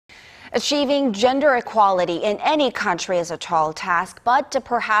Achieving gender equality in any country is a tall task, but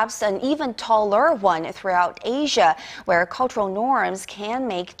perhaps an even taller one throughout Asia, where cultural norms can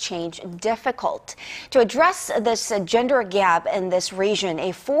make change difficult. To address this gender gap in this region,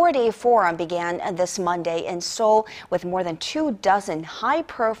 a 4-day forum began this Monday in Seoul with more than 24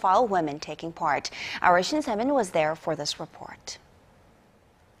 high-profile women taking part. Our Shin Se-min was there for this report.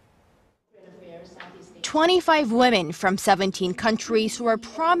 25 women from 17 countries who are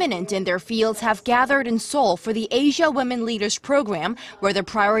prominent in their fields have gathered in Seoul for the Asia Women Leaders Program, where the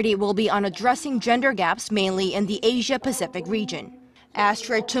priority will be on addressing gender gaps mainly in the Asia-Pacific region.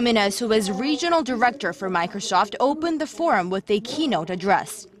 Astrid Tuminez, who is regional director for Microsoft, opened the forum with a keynote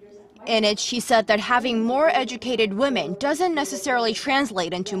address. In it, she said that having more educated women doesn't necessarily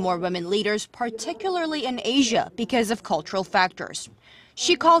translate into more women leaders, particularly in Asia, because of cultural factors.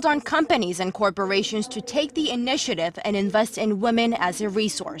 She called on companies and corporations to take the initiative and invest in women as a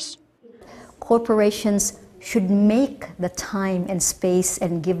resource. Corporations should make the time and space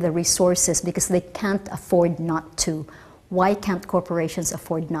and give the resources because they can't afford not to. Why can't corporations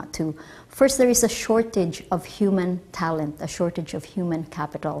afford not to? First, there is a shortage of human talent, a shortage of human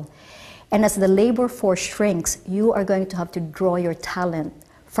capital. And as the labor force shrinks, you are going to have to draw your talent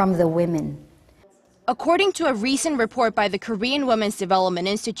from the women. According to a recent report by the Korean Women's Development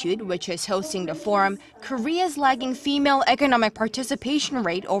Institute, which is hosting the forum, Korea's lagging female economic participation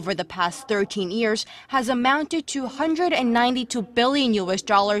rate over the past 13 years has amounted to $192 billion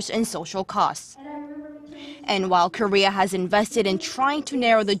in social costs. And while Korea has invested in trying to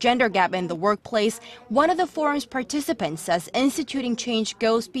narrow the gender gap in the workplace, one of the forum's participants says instituting change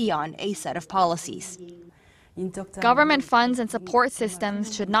goes beyond a set of policies. Government funds and support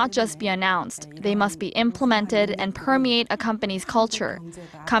systems should not just be announced. They must be implemented and permeate a company's culture.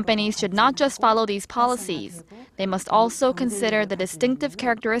 Companies should not just follow these policies. They must also consider the distinctive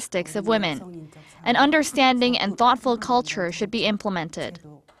characteristics of women. An understanding and thoughtful culture should be implemented.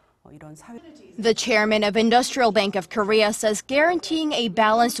 The chairman of Industrial Bank of Korea says guaranteeing a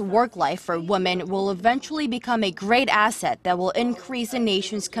balanced work life for women will eventually become a great asset that will increase the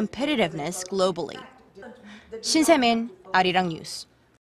nation's competitiveness globally. Shin Se-min, Arirang News.